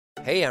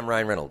Hey, I'm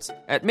Ryan Reynolds.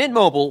 At Mint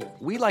Mobile,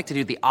 we like to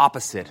do the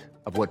opposite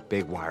of what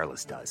Big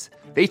Wireless does.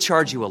 They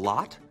charge you a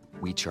lot,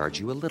 we charge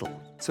you a little.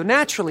 So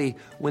naturally,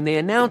 when they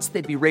announced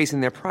they'd be raising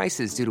their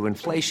prices due to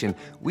inflation,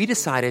 we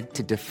decided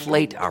to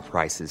deflate our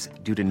prices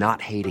due to not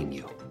hating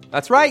you.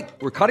 That's right.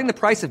 We're cutting the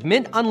price of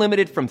Mint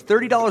Unlimited from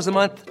 $30 a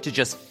month to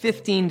just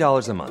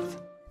 $15 a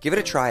month. Give it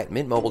a try at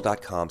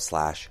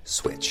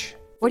mintmobile.com/switch.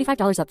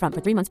 $45 up front for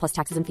 3 months plus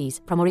taxes and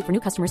fees. Promo rate for new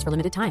customers for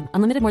limited time.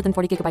 Unlimited more than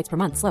 40 gigabytes per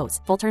month. Slows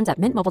full terms at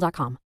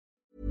mintmobile.com.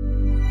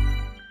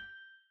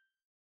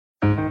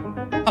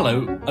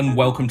 Hello and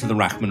welcome to the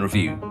Rachman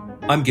Review.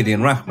 I'm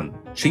Gideon Rachman,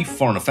 Chief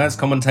Foreign Affairs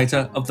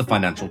Commentator of the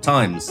Financial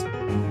Times.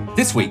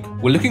 This week,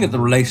 we're looking at the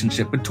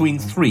relationship between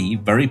three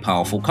very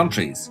powerful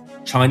countries,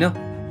 China,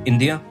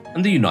 India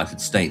and the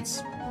United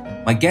States.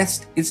 My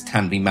guest is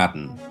Tanvi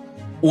Madden,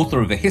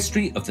 author of a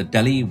history of the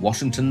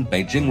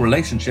Delhi-Washington-Beijing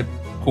relationship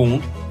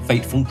called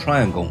Fateful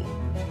Triangle.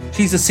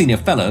 She's a senior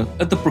fellow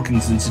at the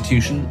Brookings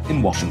Institution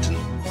in Washington.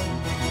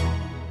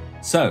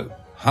 So,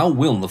 how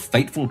will the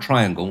Fateful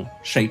Triangle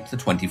shape the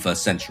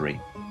 21st century?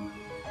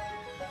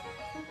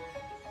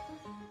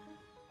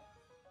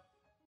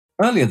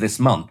 Earlier this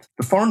month,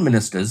 the foreign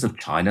ministers of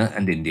China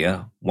and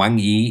India, Wang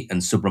Yi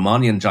and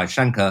Subrahmanyam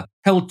Jaishankar,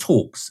 held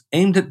talks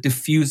aimed at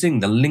diffusing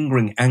the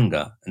lingering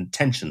anger and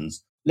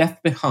tensions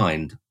left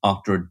behind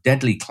after a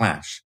deadly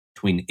clash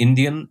between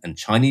Indian and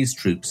Chinese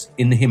troops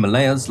in the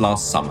Himalayas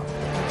last summer.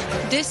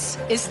 This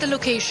is the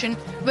location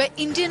where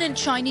Indian and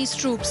Chinese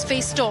troops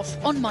faced off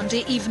on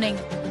Monday evening.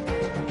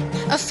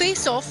 A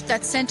face-off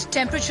that sent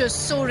temperatures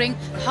soaring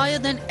higher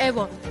than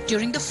ever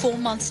during the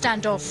 4-month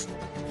standoff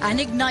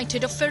and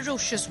ignited a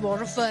ferocious war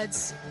of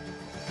words.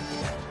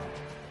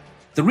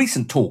 The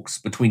recent talks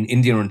between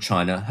India and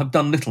China have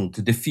done little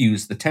to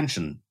diffuse the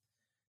tension.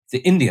 The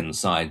Indian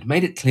side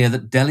made it clear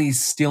that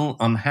Delhi's still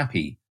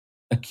unhappy,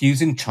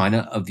 accusing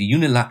China of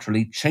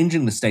unilaterally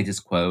changing the status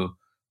quo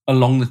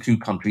along the two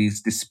countries'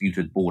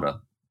 disputed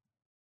border.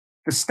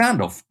 The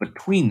standoff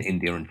between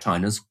India and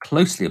China is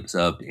closely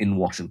observed in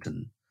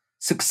Washington.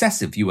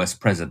 Successive US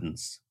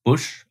presidents,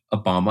 Bush,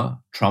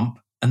 Obama,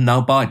 Trump, and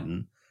now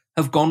Biden,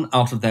 have gone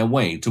out of their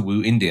way to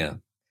woo India.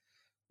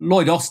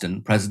 Lloyd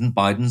Austin, President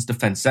Biden's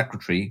defense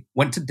secretary,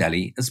 went to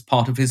Delhi as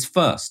part of his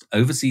first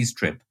overseas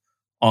trip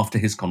after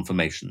his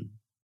confirmation.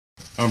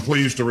 I'm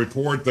pleased to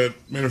report that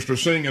Minister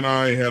Singh and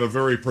I had a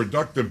very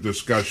productive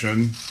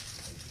discussion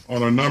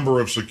on a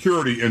number of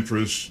security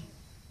interests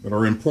that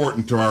are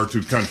important to our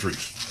two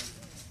countries.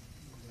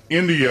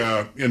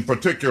 India, in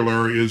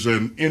particular, is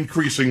an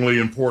increasingly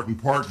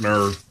important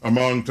partner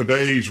among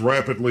today's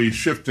rapidly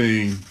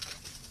shifting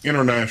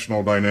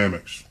international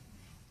dynamics.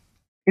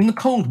 In the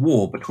Cold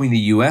War between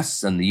the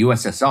US and the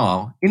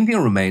USSR,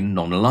 India remained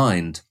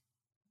non-aligned.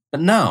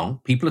 But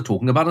now, people are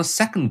talking about a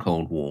second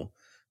Cold War,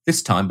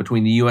 this time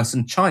between the US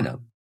and China.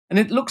 And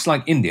it looks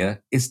like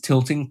India is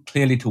tilting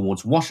clearly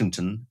towards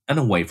Washington and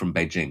away from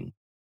Beijing.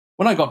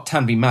 When I got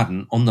Tanvi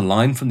Madden on the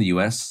line from the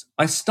US,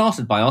 I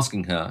started by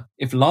asking her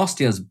if last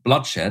year's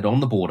bloodshed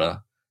on the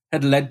border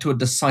had led to a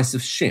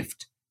decisive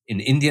shift in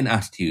Indian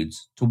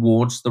attitudes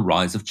towards the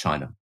rise of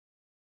China.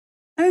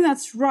 I think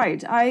that's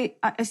right. I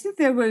think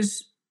there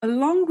was,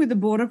 along with the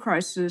border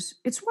crisis,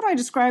 it's what I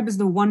describe as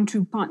the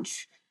 1-2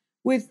 punch,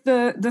 with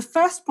the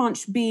first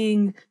punch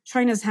being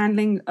China's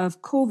handling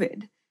of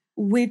COVID,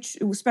 which,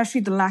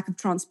 especially the lack of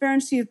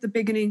transparency at the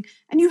beginning.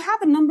 And you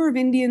have a number of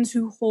Indians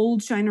who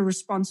hold China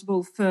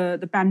responsible for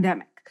the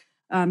pandemic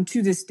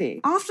to this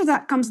day. After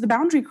that comes the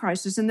boundary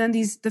crisis, and then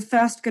the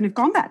first kind of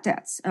combat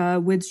deaths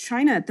with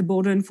China at the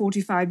border in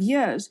 45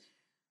 years.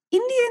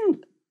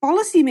 Indian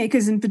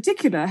policymakers in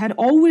particular had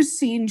always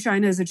seen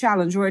China as a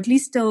challenge, or at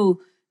least still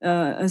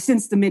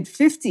since the mid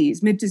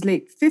to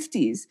late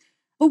 50s.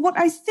 But what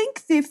I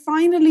think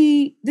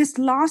this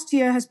last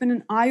year has been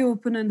an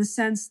eye-opener in the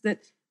sense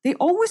that they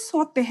always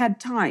thought they had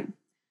time,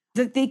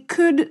 that they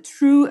could,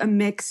 through a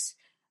mix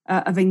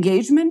of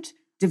engagement,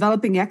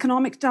 developing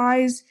economic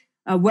ties,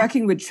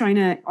 working with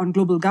China on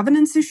global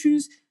governance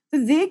issues,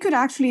 that they could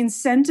actually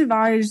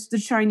incentivize the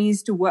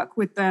Chinese to work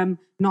with them,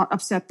 not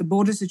upset the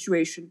border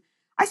situation.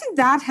 I think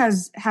that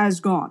has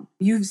gone.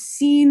 You've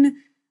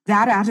seen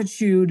that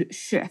attitude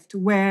shift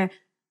where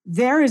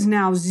there is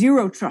now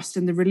zero trust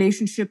in the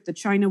relationship that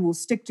China will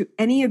stick to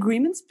any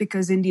agreements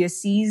because India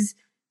sees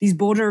these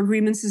border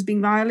agreements as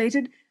being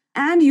violated.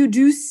 And you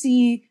do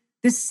see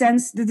this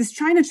sense that this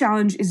China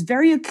challenge is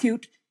very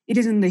acute. It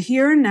is in the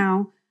here and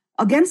now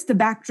against the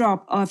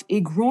backdrop of a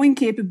growing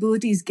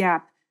capabilities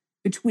gap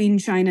between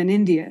China and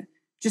India.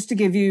 Just to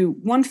give you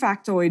one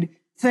factoid,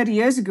 30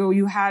 years ago,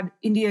 you had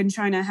India and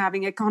China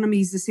having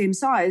economies the same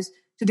size.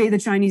 Today, the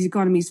Chinese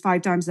economy is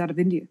 5 times that of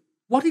India.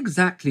 What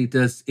exactly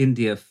does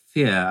India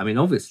fear? I mean,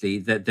 obviously,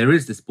 there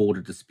is this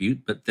border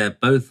dispute, but they're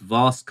both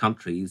vast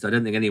countries. I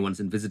don't think anyone's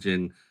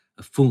envisaging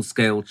a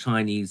full-scale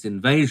Chinese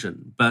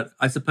invasion. But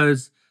I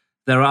suppose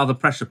there are other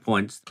pressure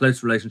points,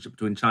 close relationship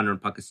between China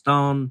and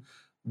Pakistan,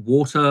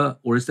 water,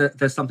 or is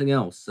there something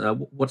else?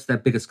 What's their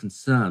biggest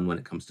concern when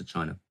it comes to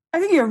China? I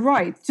think you're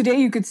right. Today,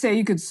 you could say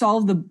you could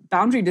solve the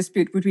boundary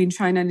dispute between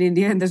China and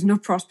India, and there's no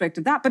prospect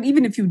of that. But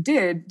even if you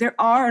did, there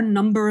are a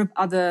number of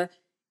other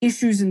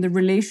issues in the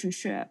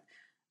relationship.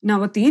 Now,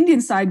 what the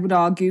Indian side would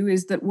argue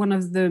is that one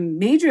of the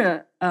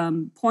major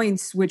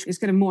points, which is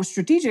kind of more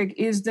strategic,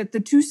 is that the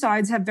two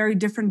sides have very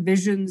different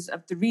visions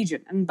of the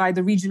region. And by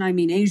the region, I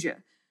mean Asia.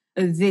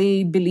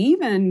 They believe,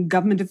 and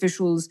government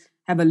officials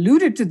have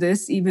alluded to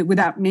this, even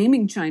without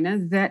naming China,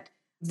 that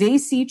they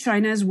see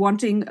China as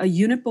wanting a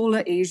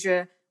unipolar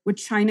Asia,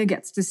 which China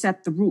gets to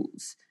set the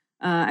rules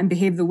and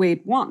behave the way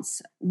it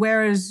wants.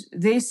 Whereas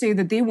they say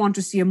that they want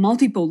to see a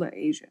multipolar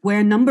Asia, where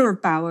a number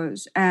of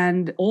powers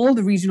and all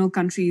the regional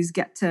countries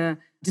get to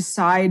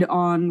decide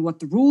on what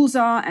the rules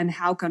are and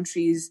how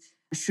countries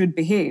should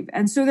behave.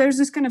 And so there's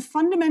this kind of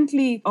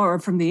fundamentally, or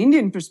from the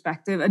Indian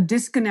perspective, a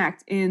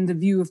disconnect in the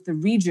view of the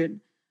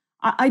region.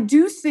 I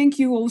do think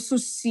you also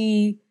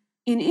see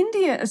in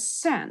India a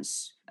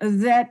sense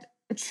that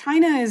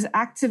China is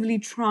actively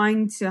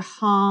trying to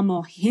harm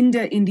or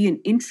hinder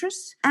Indian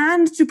interests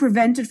and to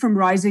prevent it from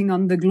rising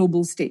on the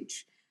global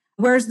stage.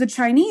 Whereas the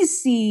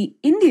Chinese see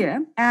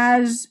India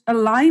as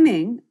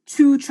aligning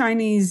to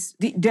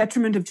the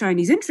detriment of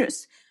Chinese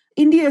interests.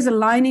 India is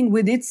aligning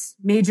with its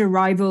major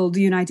rival,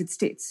 the United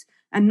States,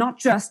 and not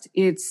just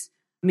its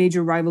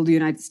major rival, the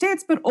United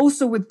States, but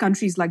also with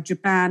countries like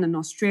Japan and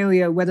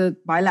Australia, whether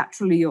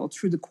bilaterally or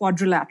through the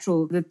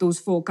quadrilateral that those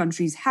four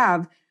countries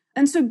have.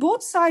 And so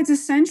both sides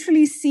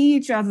essentially see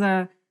each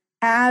other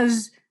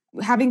as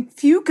having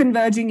few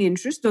converging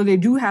interests, though they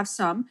do have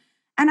some,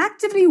 and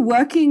actively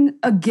working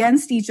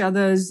against each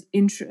other's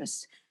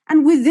interests.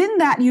 And within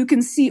that, you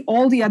can see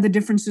all the other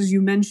differences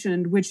you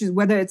mentioned, which is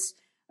whether it's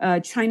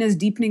China's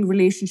deepening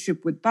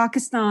relationship with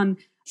Pakistan,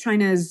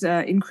 China's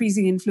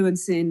increasing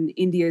influence in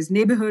India's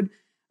neighborhood,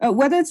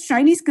 whether it's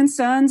Chinese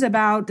concerns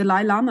about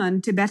Dalai Lama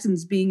and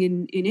Tibetans being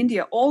in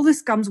India. All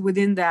this comes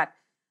within that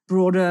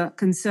broader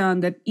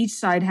concern that each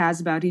side has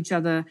about each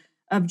other,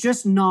 of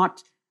just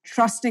not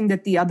trusting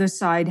that the other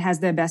side has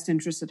their best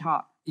interests at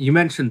heart. You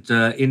mentioned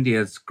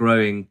India's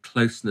growing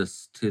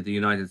closeness to the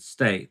United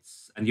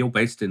States, and you're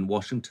based in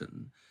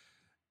Washington.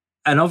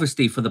 And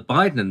obviously for the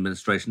Biden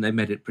administration, they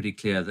made it pretty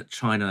clear that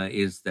China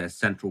is their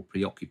central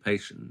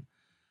preoccupation.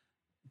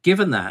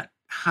 Given that,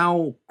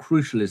 how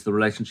crucial is the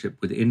relationship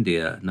with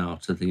India now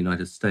to the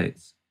United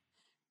States?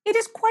 It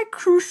is quite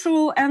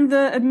crucial, and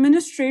the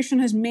administration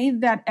has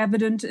made that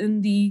evident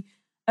in the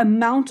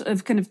amount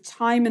of kind of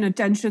time and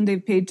attention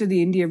they've paid to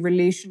the India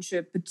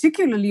relationship,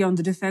 particularly on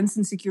the defense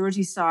and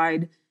security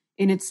side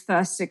in its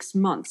first 6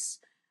 months.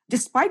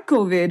 Despite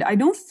COVID, I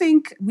don't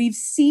think we've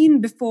seen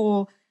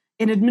before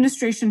an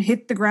administration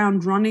hit the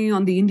ground running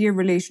on the India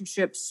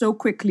relationship so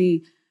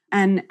quickly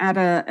and at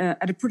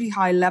a pretty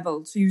high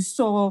level. So you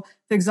saw,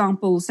 for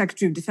example,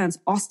 Secretary of Defense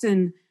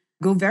Austin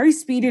go very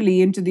speedily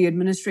into the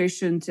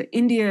administration to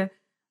India.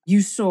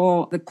 You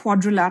saw the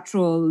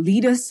Quadrilateral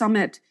Leaders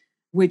Summit,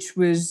 which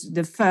was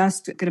the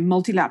first kind of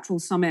multilateral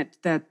summit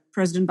that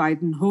President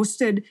Biden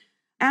hosted.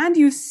 And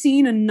you've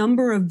seen a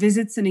number of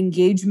visits and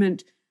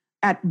engagement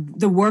at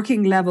the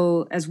working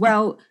level as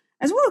well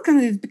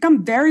kind of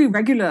become very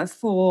regular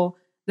for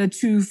the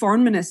two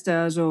foreign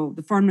ministers, or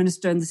the foreign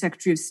minister and the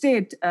Secretary of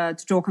State,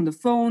 to talk on the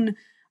phone.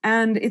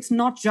 And it's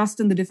not just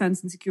in the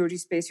defense and security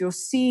space. You're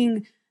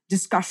seeing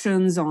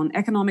discussions on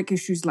economic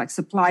issues like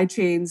supply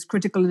chains,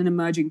 critical and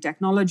emerging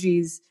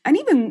technologies, and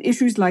even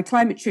issues like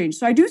climate change.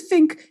 So I do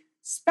think,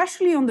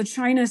 especially on the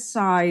China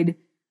side,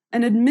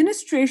 an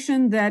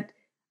administration that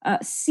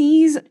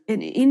sees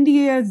in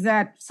India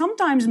that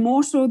sometimes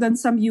more so than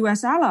some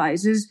US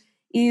allies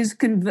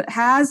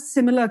has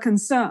similar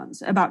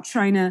concerns about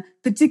China,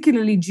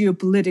 particularly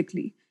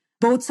geopolitically.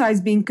 Both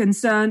sides being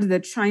concerned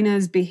that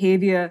China's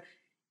behavior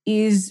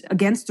is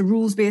against the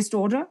rules-based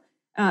order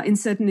in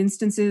certain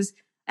instances,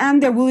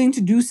 and they're willing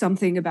to do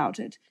something about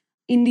it.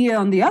 India,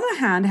 on the other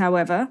hand,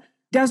 however,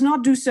 does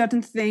not do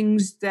certain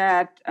things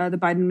that the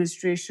Biden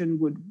administration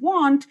would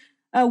want,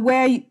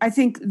 where I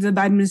think the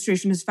Biden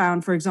administration has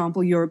found, for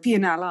example,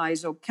 European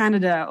allies or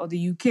Canada or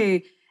the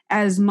UK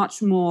as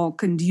much more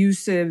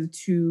conducive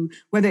to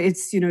whether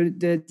it's,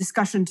 the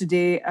discussion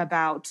today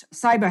about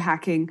cyber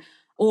hacking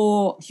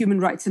or human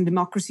rights and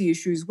democracy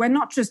issues, where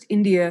not just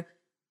India,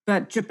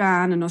 but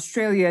Japan and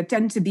Australia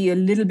tend to be a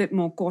little bit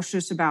more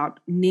cautious about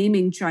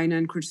naming China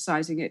and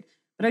criticizing it.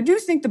 But I do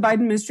think the Biden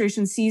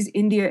administration sees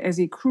India as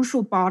a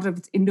crucial part of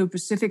its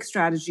Indo-Pacific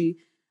strategy,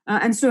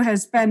 and so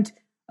has spent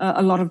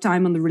a lot of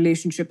time on the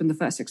relationship in the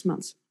first 6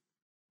 months.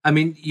 I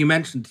mean, you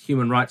mentioned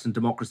human rights and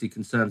democracy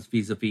concerns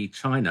vis-a-vis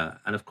China.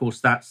 And of course,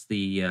 that's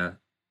the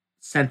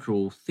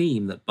central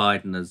theme that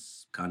Biden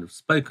has kind of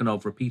spoken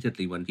of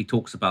repeatedly when he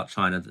talks about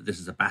China, that this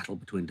is a battle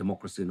between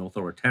democracy and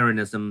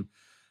authoritarianism.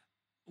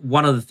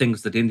 One of the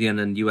things that Indian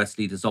and US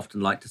leaders often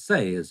like to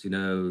say is,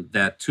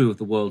 they're two of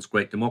the world's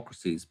great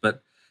democracies.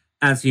 But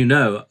as you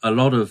know, a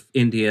lot of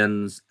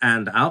Indians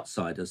and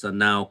outsiders are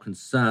now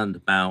concerned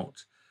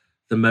about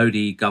the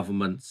Modi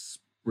government's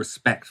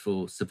respect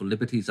for civil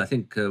liberties. I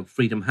think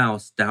Freedom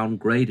House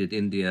downgraded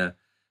India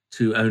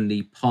to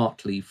only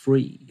partly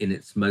free in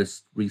its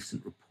most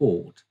recent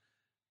report.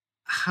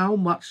 How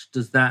much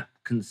does that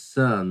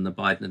concern the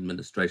Biden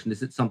administration?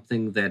 Is it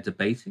something they're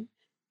debating?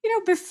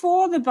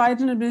 Before the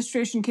Biden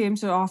administration came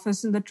to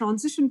office, in the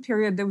transition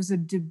period, there was a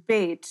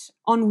debate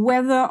on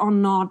whether or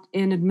not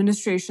an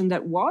administration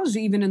that was,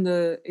 even in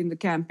the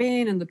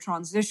campaign and the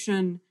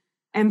transition,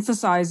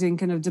 emphasizing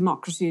kind of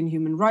democracy and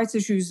human rights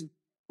issues,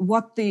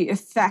 what the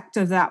effect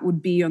of that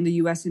would be on the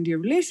US-India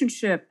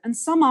relationship. And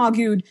some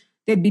argued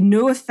there'd be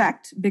no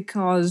effect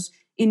because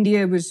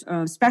India was,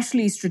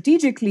 especially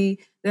strategically,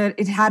 that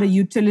it had a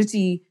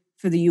utility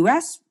for the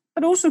US,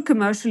 but also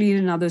commercially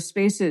in other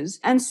spaces.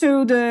 And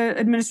so the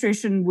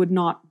administration would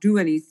not do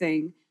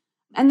anything.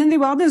 And then there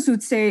were others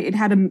who'd say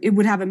it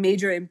would have a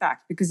major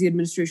impact because the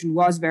administration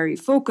was very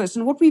focused.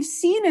 And what we've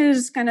seen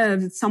is kind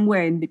of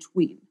somewhere in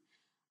between.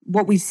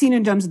 What we've seen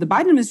in terms of the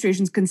Biden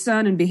administration's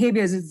concern and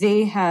behavior is that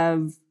they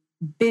have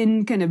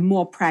been kind of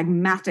more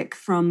pragmatic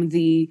from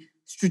the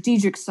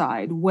strategic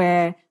side,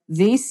 where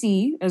they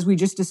see, as we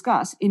just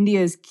discussed,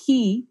 India is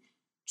key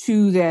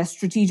to their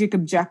strategic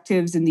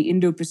objectives in the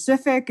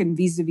Indo-Pacific and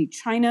vis-a-vis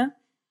China,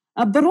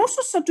 but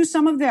also to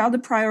some of their other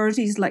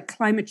priorities like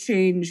climate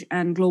change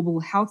and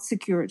global health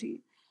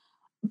security.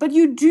 But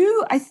you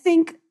do, I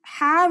think,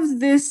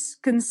 have this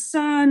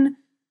concern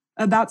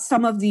about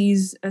some of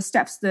these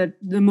steps that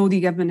the Modi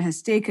government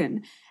has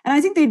taken. And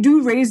I think they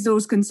do raise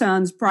those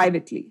concerns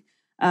privately.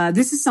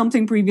 This is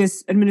something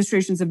previous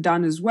administrations have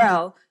done as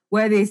well,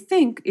 where they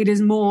think it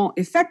is more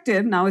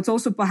effective. Now, it's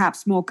also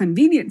perhaps more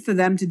convenient for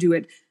them to do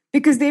it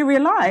because they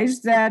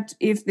realize that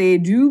if they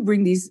do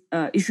bring these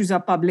issues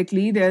up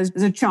publicly, there's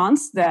a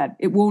chance that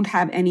it won't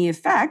have any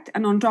effect.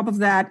 And on top of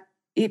that,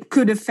 it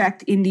could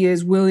affect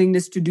India's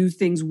willingness to do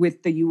things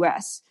with the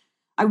US.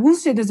 I will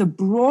say there's a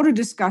broader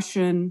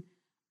discussion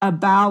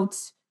about,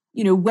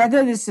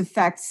 whether this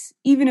affects,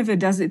 even if it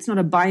does, it's not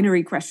a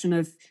binary question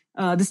of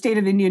the state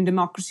of Indian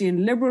democracy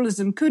and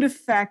liberalism could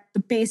affect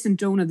the pace and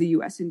tone of the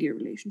US-India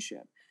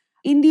relationship.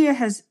 India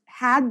has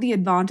had the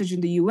advantage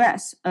in the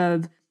US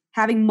of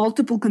having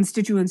multiple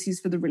constituencies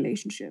for the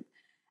relationship.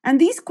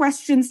 And these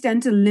questions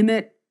tend to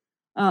limit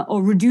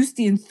or reduce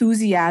the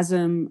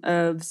enthusiasm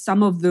of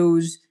some of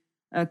those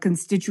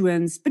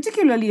constituents,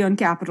 particularly on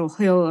Capitol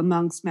Hill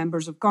amongst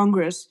members of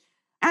Congress.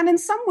 And in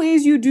some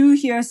ways, you do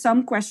hear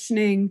some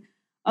questioning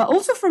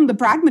also from the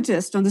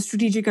pragmatist on the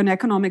strategic and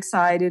economic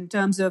side in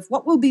terms of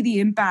what will be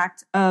the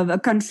impact of a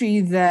country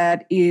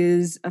that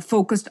is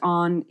focused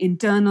on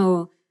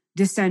internal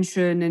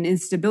dissension and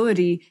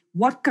instability.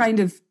 What kind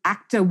of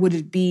actor would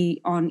it be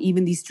on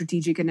even these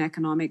strategic and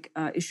economic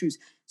issues?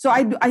 So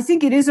I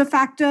think it is a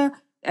factor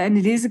and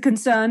it is a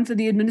concern for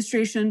the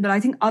administration, but I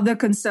think other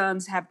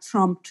concerns have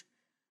trumped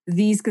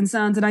these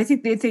concerns. And I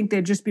think they think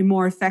they'd just be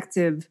more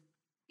effective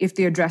if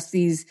they address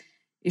these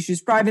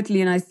issues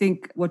privately. And I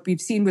think what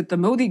we've seen with the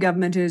Modi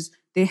government is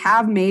they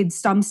have made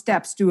some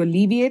steps to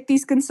alleviate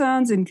these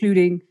concerns,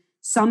 including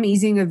some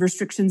easing of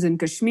restrictions in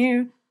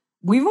Kashmir.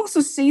 We've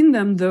also seen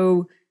them,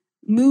 though,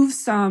 move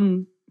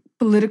some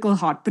political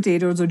hot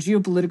potatoes or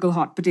geopolitical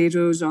hot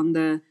potatoes on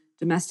the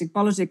domestic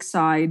politics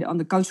side, on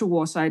the culture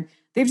war side.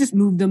 They've just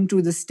moved them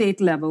to the state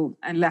level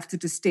and left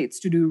it to states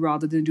to do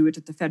rather than do it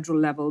at the federal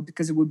level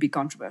because it would be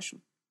controversial.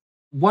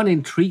 One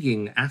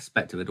intriguing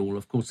aspect of it all,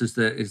 of course, is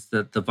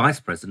that the Vice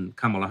President,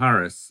 Kamala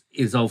Harris,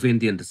 is of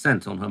Indian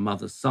descent on her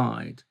mother's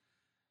side.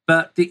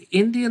 But the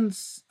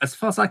Indians, as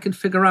far as I can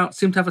figure out,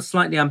 seem to have a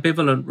slightly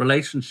ambivalent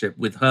relationship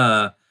with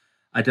her.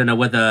 I don't know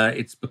whether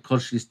it's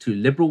because she's too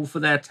liberal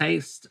for their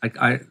taste.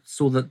 I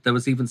saw that there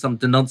was even some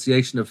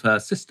denunciation of her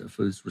sister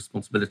for whose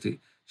responsibility.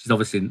 She's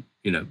obviously,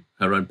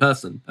 her own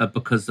person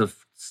because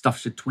of stuff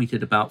she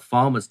tweeted about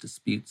farmers'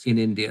 disputes in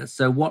India.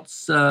 So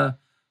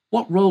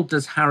what role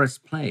does Harris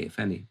play, if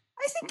any?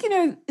 I think,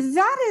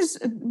 that is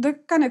the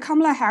kind of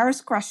Kamala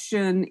Harris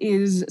question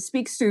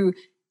speaks to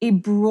a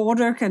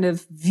broader kind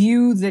of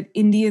view that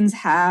Indians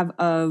have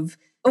of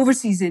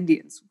overseas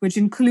Indians, which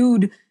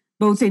include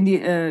both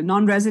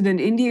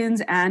non-resident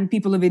Indians and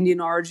people of Indian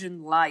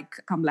origin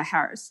like Kamala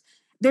Harris.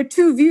 There are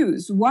two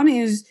views. One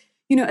is,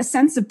 a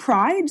sense of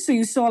pride. So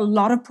you saw a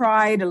lot of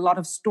pride, a lot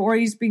of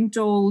stories being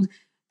told,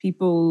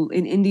 people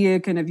in India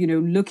kind of,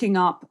 looking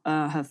up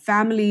her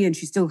family, and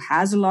she still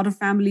has a lot of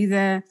family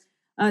there.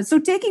 So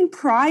taking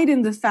pride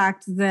in the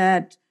fact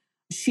that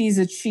she's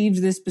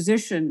achieved this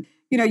position.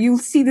 You'll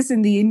see this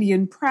in the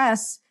Indian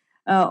press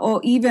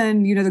or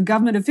even, the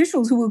government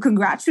officials who will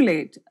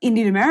congratulate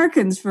Indian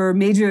Americans for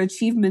major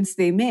achievements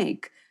they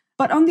make.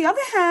 But on the other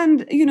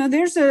hand,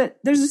 there's a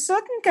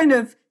certain kind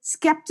of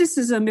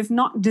skepticism, if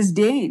not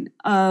disdain,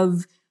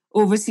 of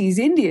overseas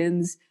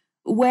Indians,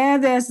 where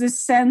there's this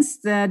sense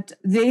that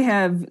they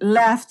have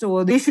left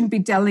or they shouldn't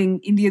be telling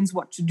Indians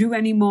what to do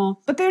anymore.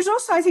 But there's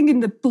also, I think,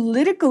 in the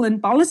political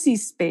and policy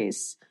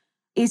space,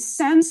 a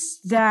sense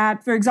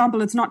that, for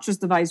example, it's not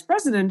just the vice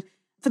president.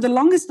 For the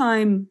longest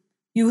time,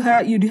 you'd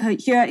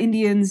hear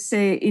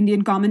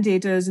Indian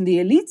commentators and the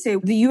elite say,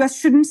 the US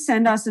shouldn't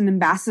send us an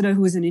ambassador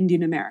who is an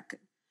Indian American,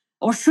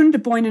 or shouldn't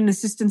appoint an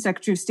assistant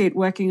secretary of state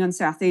working on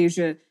South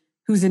Asia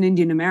who's an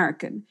Indian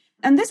American.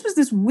 And this was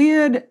this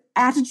weird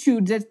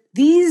attitude that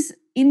these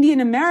Indian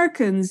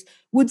Americans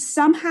would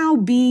somehow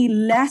be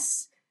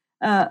less,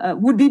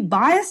 would be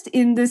biased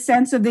in the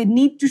sense of they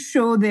need to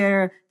show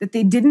that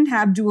they didn't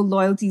have dual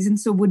loyalties and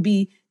so would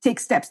take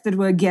steps that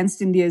were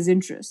against India's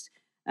interest.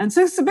 And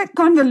so it's a bit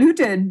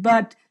convoluted,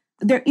 but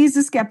there is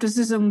a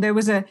skepticism. There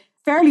was a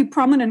fairly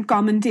prominent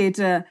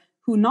commentator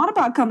who, not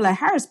about Kamala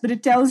Harris, but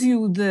it tells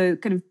you the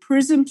kind of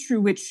prism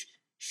through which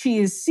she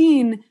is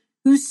seen,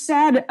 who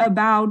said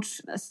about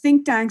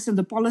think tanks in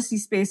the policy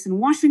space in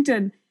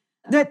Washington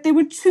that there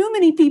were too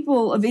many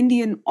people of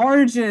Indian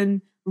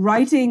origin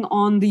writing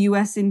on the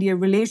US-India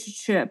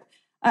relationship.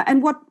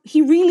 And what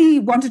he really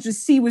wanted to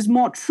see was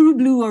more true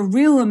blue or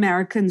real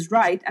Americans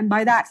write. And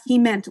by that, he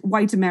meant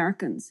white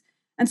Americans.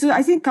 And so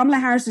I think Kamala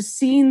Harris is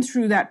seen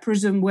through that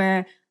prism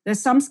where there's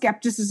some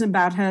skepticism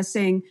about her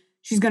saying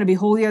she's going to be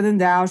holier than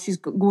thou. She's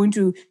going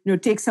to,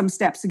 take some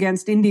steps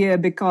against India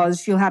because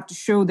she'll have to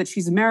show that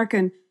she's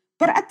American.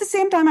 But at the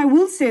same time, I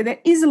will say there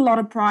is a lot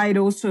of pride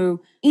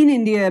also in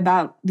India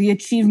about the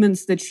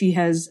achievements that she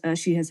has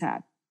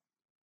had.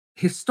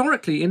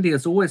 Historically, India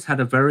has always had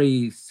a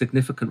very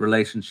significant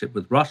relationship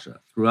with Russia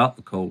throughout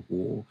the Cold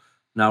War.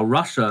 Now,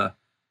 Russia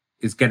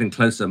is getting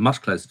closer,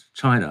 much closer to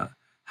China.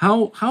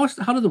 How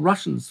do the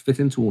Russians fit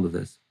into all of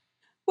this?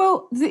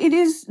 Well, it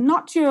is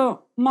not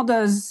your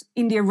mother's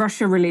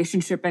India-Russia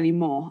relationship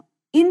anymore.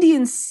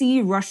 Indians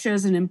see Russia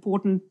as an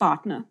important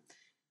partner.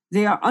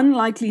 They are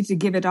unlikely to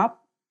give it up,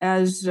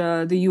 as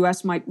the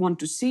US might want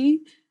to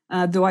see,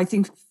 though I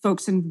think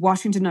folks in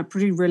Washington are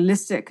pretty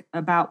realistic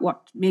about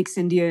what makes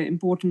India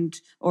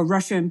important or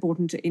Russia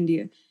important to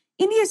India.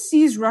 India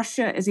sees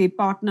Russia as a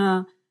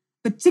partner,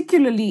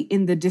 particularly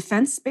in the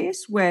defense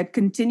space, where it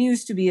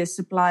continues to be a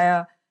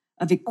supplier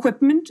of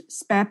equipment,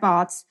 spare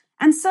parts,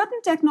 and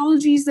certain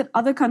technologies that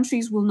other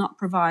countries will not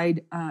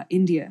provide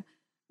India.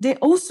 They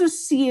also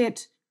see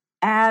it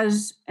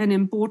as an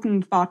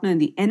important partner in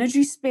the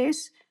energy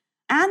space,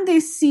 and they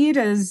see it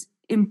as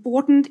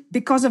important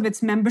because of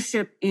its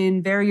membership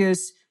in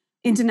various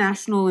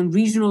international and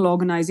regional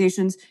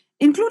organizations,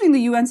 including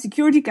the UN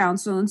Security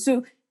Council. And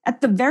so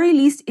at the very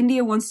least,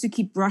 India wants to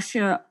keep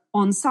Russia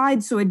on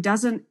side so it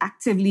doesn't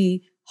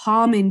actively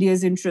harm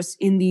India's interests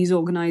in these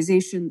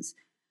organizations.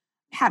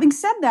 Having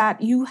said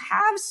that, you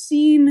have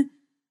seen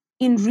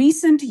in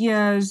recent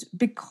years,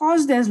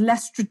 because there's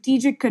less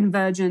strategic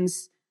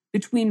convergence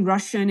between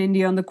Russia and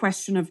India on the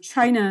question of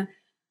China,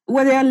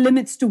 where there are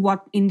limits to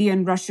what India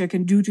and Russia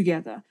can do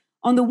together.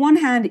 On the one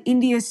hand,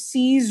 India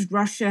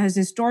has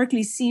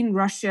historically seen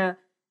Russia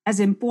as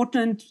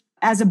important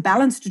as a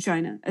balance to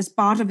China, as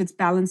part of its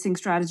balancing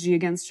strategy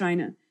against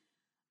China.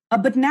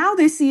 But now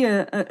they see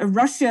a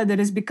Russia that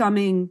is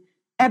becoming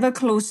ever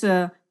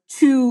closer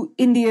to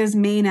India's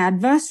main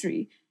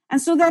adversary. And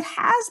so that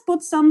has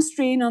put some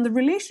strain on the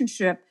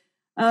relationship.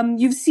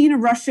 You've seen a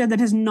Russia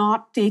that has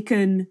not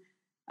stayed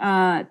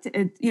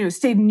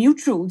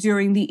neutral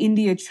during the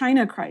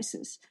India-China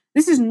crisis.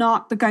 This is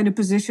not the kind of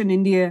position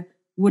India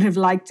would have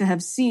liked to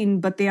have seen,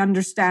 but they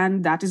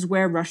understand that is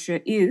where Russia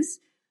is.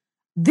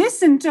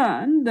 This, in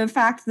turn, the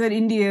fact that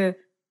India,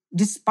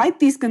 despite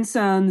these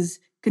concerns,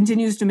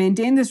 continues to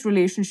maintain this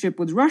relationship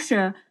with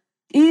Russia,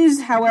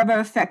 is, however,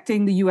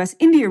 affecting the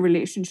US-India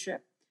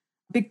relationship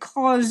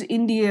because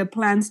India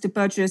plans to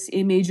purchase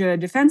a major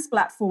defense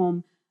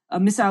platform, a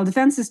missile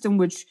defense system,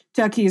 which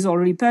Turkey has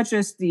already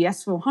purchased, the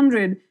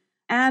S-400.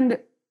 And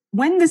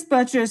when this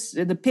purchase,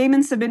 the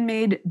payments have been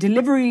made,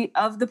 delivery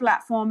of the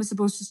platform is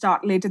supposed to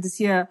start later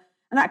this year,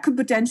 and that could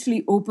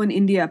potentially open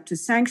India up to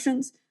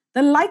sanctions.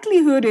 The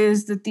likelihood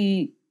is that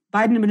the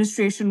Biden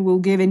administration will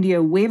give India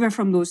a waiver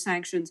from those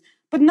sanctions.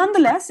 But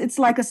nonetheless, it's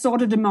like a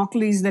sword of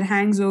Damocles that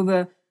hangs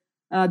over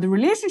the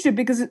relationship,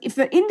 because if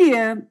for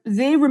India,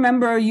 they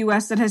remember a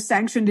US that has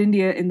sanctioned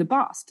India in the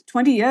past.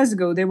 20 years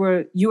ago, there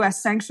were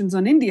US sanctions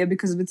on India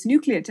because of its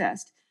nuclear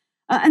test.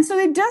 And so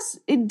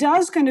it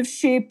does kind of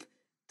shape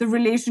the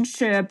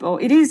relationship,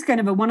 or it is kind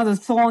of one of the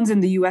thorns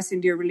in the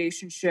US-India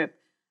relationship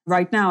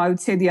right now. I would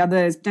say the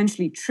other is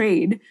potentially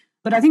trade.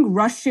 But I think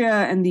Russia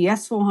and the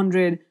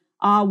S-400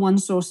 are one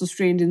source of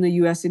strain in the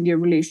US-India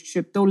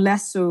relationship, though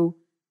less so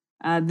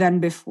than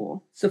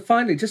before. So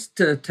finally, just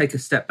to take a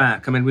step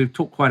back, I mean, we've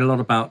talked quite a lot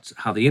about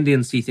how the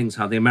Indians see things,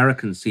 how the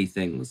Americans see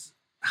things.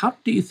 How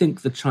do you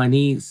think the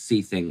Chinese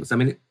see things? I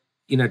mean,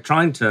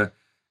 trying to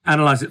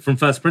analyze it from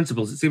first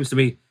principles, it seems to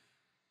me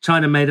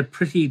China made a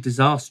pretty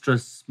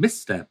disastrous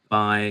misstep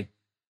by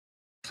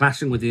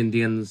clashing with the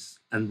Indians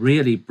and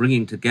really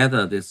bringing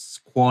together this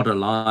quad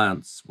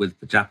alliance with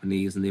the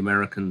Japanese and the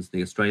Americans,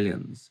 the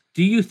Australians.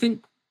 Do you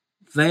think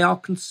they are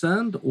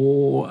concerned,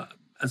 or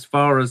as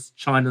far as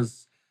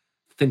China's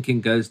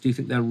thinking goes, do you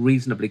think they're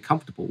reasonably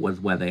comfortable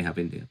with where they have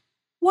India?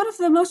 One of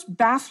the most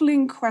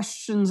baffling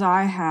questions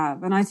I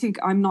have, and I think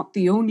I'm not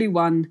the only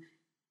one,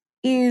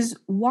 is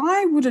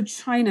why would a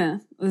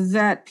China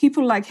that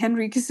people like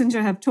Henry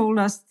Kissinger have told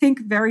us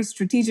think very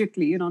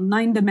strategically,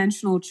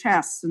 9-dimensional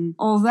chess and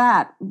all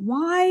that,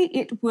 why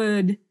it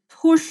would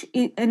push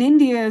an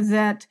India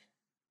that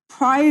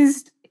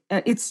prized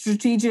its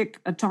strategic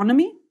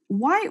autonomy,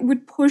 why it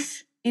would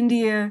push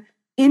India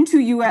into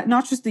US,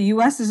 not just the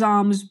US's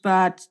arms,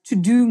 but to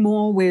do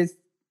more with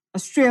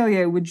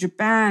Australia, with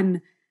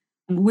Japan,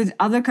 with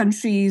other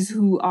countries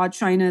who are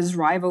China's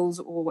rivals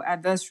or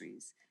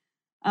adversaries.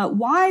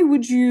 Why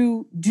would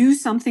you do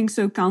something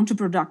so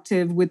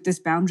counterproductive with this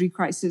boundary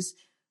crisis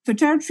for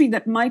territory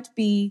that might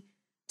be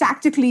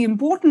tactically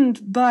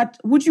important, but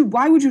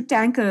why would you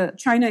tank a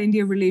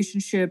China-India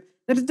relationship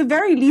that at the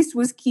very least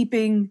was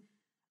keeping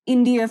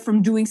India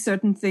from doing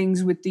certain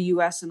things with the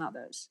US and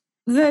others?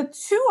 The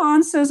two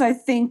answers I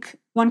think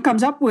one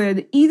comes up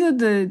with, either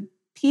the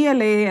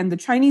PLA and the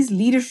Chinese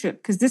leadership,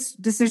 because this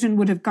decision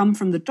would have come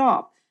from the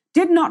top,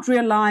 did not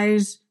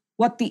realize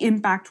what the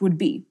impact would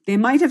be. They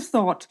might have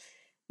thought,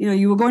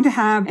 you were going to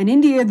have an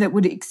India that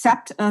would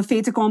accept a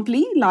fait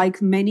accompli,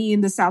 like many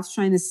in the South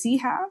China Sea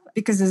have,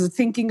 because there's a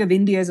thinking of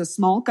India as a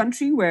small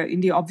country, where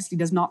India obviously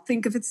does not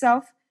think of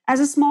itself as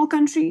a small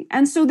country.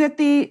 And so that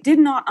they did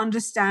not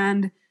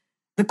understand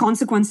the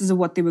consequences of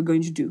what they were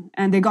going to do,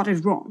 and they got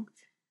it wrong.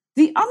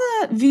 The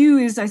other view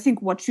is, I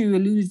think what you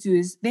alluded to,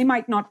 is they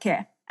might not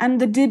care.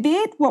 And the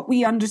debate, what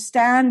we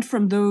understand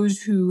from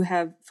those who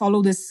have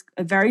followed this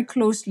very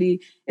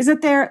closely, is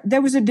that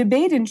there was a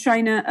debate in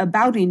China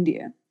about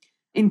India,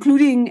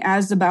 including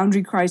as the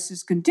boundary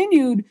crisis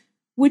continued,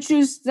 which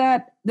is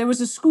that there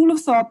was a school of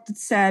thought that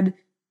said,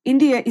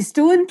 India is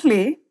still in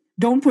play,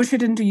 don't push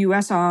it into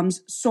US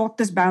arms, sort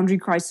this boundary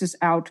crisis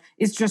out,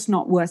 it's just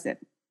not worth it.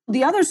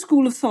 The other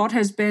school of thought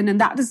has been,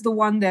 and that is the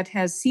one that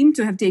has seemed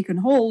to have taken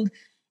hold,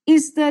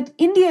 is that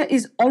India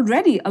is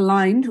already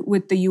aligned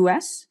with the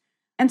US,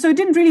 and so it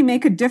didn't really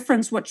make a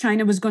difference what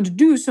China was going to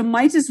do, so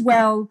might as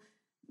well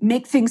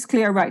make things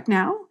clear right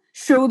now,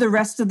 show the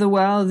rest of the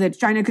world that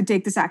China could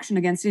take this action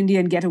against India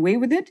and get away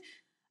with it,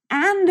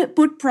 and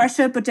put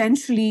pressure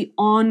potentially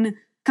on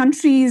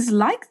countries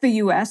like the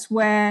US,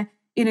 where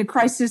in a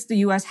crisis the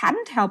US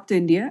hadn't helped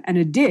India, and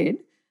it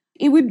did.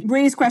 It would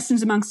raise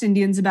questions amongst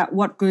Indians about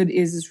what good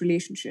is this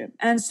relationship.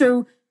 And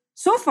so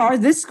far,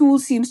 this school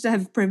seems to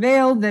have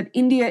prevailed that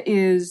India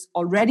is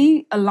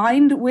already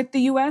aligned with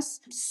the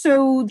US,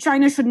 so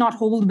China should not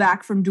hold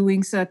back from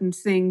doing certain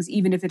things,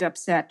 even if it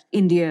upset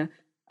India.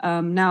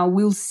 Now,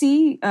 we'll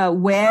see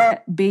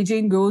where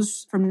Beijing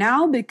goes from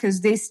now,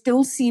 because they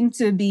still seem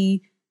to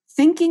be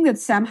thinking that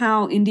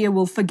somehow India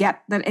will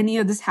forget that any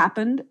of this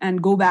happened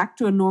and go back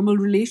to a normal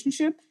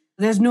relationship.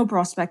 There's no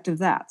prospect of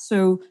that.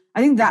 So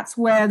I think that's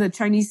where the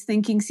Chinese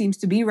thinking seems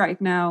to be right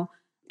now.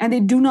 And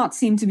they do not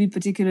seem to be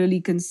particularly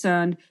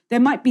concerned. There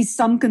might be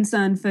some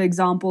concern, for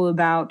example,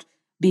 about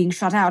being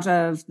shut out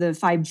of the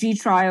 5G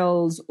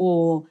trials,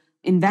 or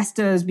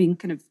investors being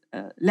kind of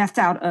left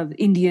out of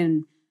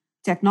Indian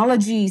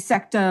technology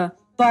sector,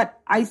 but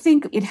I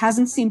think it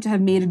hasn't seemed to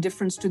have made a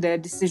difference to their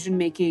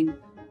decision-making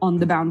on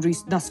the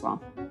boundaries thus far.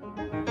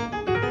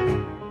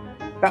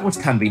 That was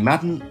Tanvi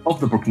Madden of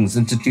the Brookings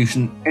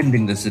Institution,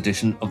 ending this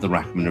edition of the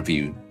Rachman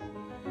Review.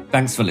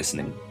 Thanks for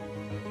listening.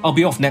 I'll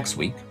be off next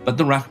week, but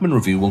the Rachman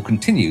Review will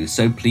continue,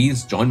 so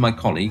please join my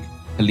colleague,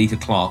 Helita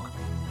Clark,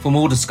 for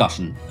more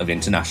discussion of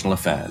international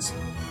affairs.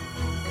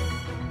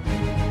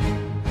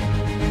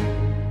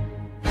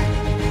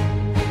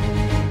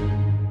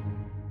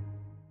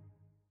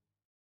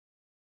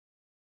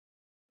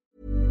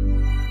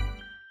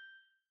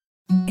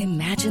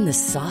 Imagine the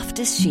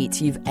softest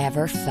sheets you've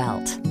ever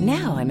felt.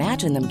 Now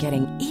imagine them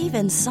getting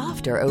even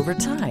softer over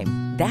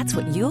time. That's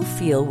what you'll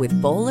feel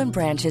with Boll &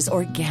 Branch's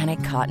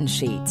organic cotton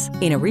sheets.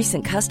 In a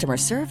recent customer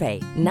survey,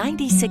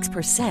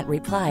 96%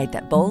 replied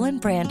that Boll &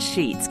 Branch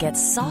sheets get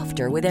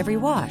softer with every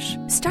wash.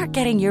 Start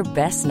getting your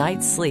best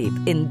night's sleep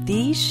in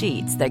these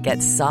sheets that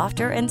get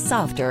softer and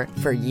softer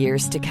for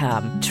years to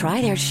come.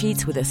 Try their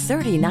sheets with a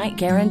 30-night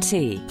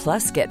guarantee.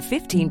 Plus, get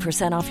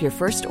 15% off your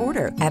first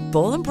order at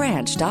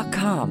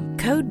bollandbranch.com.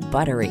 Code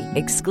BUTTERY.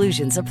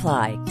 Exclusions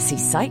apply. See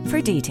site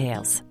for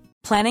details.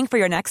 Planning for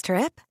your next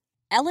trip?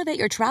 Elevate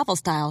your travel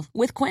style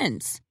with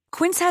Quince.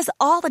 Quince has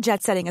all the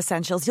jet-setting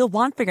essentials you'll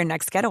want for your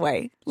next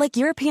getaway, like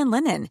European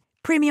linen,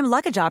 premium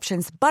luggage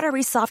options,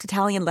 buttery soft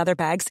Italian leather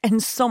bags,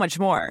 and so much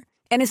more.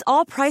 And is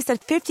all priced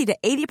at 50 to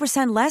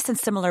 80% less than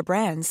similar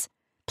brands.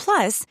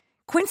 Plus,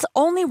 Quince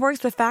only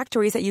works with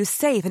factories that use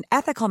safe and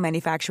ethical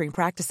manufacturing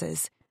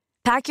practices.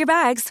 Pack your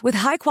bags with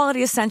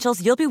high-quality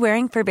essentials you'll be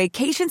wearing for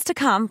vacations to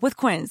come with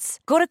Quince.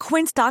 Go to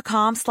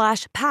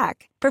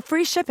quince.com/pack for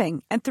free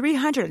shipping and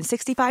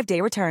 365-day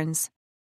returns.